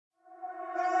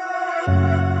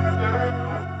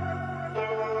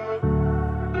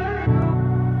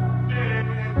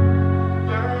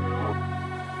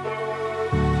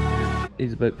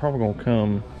Easy bait probably gonna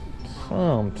come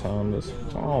sometime this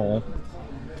fall.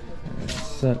 And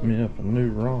set me up a new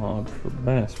rod for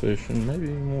bass fishing, maybe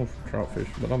even more for trout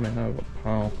fishing, but I may have a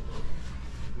pile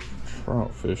of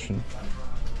trout fishing.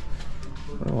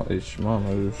 I like these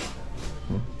Shimano's.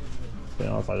 To be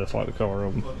honest, I just like the color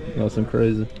of them. Nothing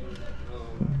crazy.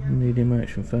 Medium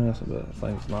action fast, but that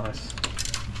thing's nice.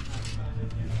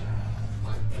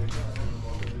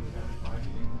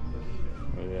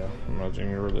 But yeah, imagine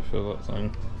you really feel that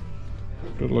thing.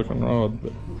 Good looking rod,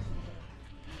 but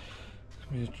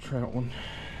it's a trout one.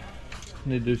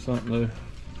 Need to do something though.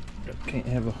 Can't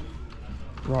have a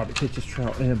rod that catches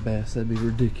trout and bass. That'd be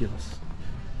ridiculous.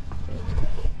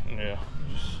 But yeah,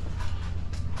 just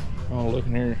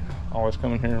looking here. Always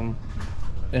come in here and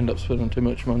end up spending too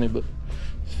much money, but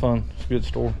it's fun. It's a good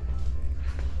store.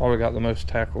 Probably got the most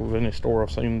tackle of any store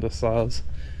I've seen this size.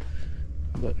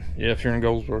 But yeah, if you're in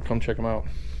Goldsboro, come check them out.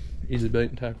 Easy bait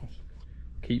and tackles.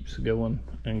 Keeps going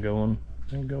and going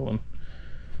and going.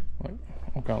 Like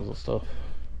all kinds of stuff.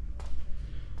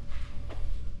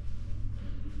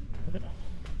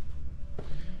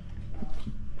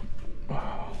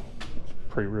 Yeah.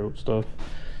 Pre-reeled stuff.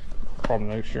 Probably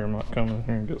next year I might come in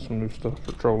here and get some new stuff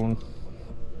for trolling.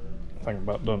 Thinking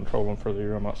about done trolling for the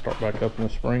year. I might start back up in the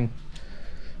spring.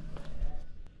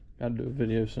 Gotta do a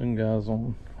video soon, guys,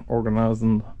 on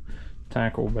organizing the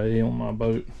tackle bay on my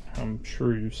boat. I'm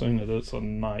sure you've seen it. It's a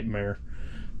nightmare.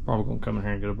 Probably gonna come in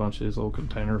here and get a bunch of these little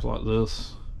containers like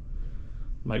this.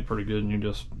 Make pretty good, and you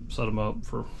just set them up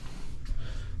for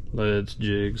leads,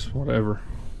 jigs, whatever.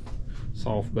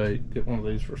 Soft bait. Get one of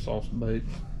these for soft bait.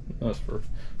 That's for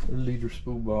a leader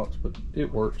spool box, but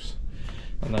it works.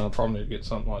 And then I'll probably need to get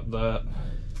something like that,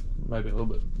 maybe a little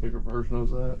bit bigger version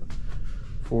of that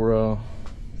for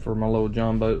my little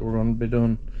John boat we're going to be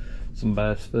doing some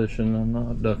bass fishing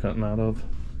and duck hunting out of.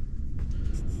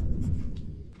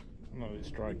 I know these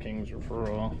Strike Kings are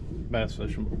for bass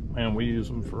fishing, but man, we use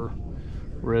them for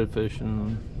red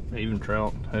fishing, even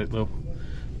trout. Hey, they'll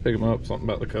pick them up. Something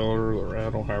about the color or the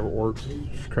rattle, however it works.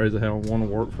 It's crazy how one will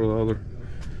work for the other.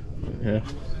 But yeah,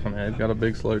 I mean, I've got a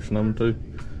big selection of them too.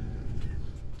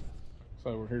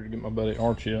 So we're here to get my buddy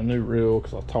Archie a new reel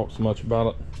because I talked so much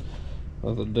about it the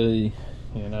other day.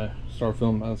 You know, started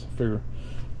filming as I figure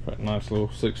that nice little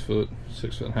 6 foot,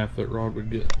 6.5 foot rod would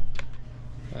get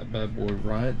that bad boy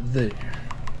right there.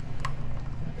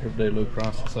 Everyday low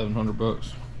price of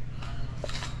 $700.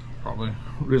 Probably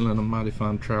reeling a mighty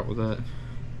fine trout with that.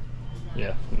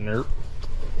 Yeah, nope.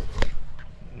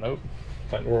 Nope.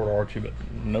 Thank the world, Archie, but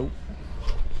nope.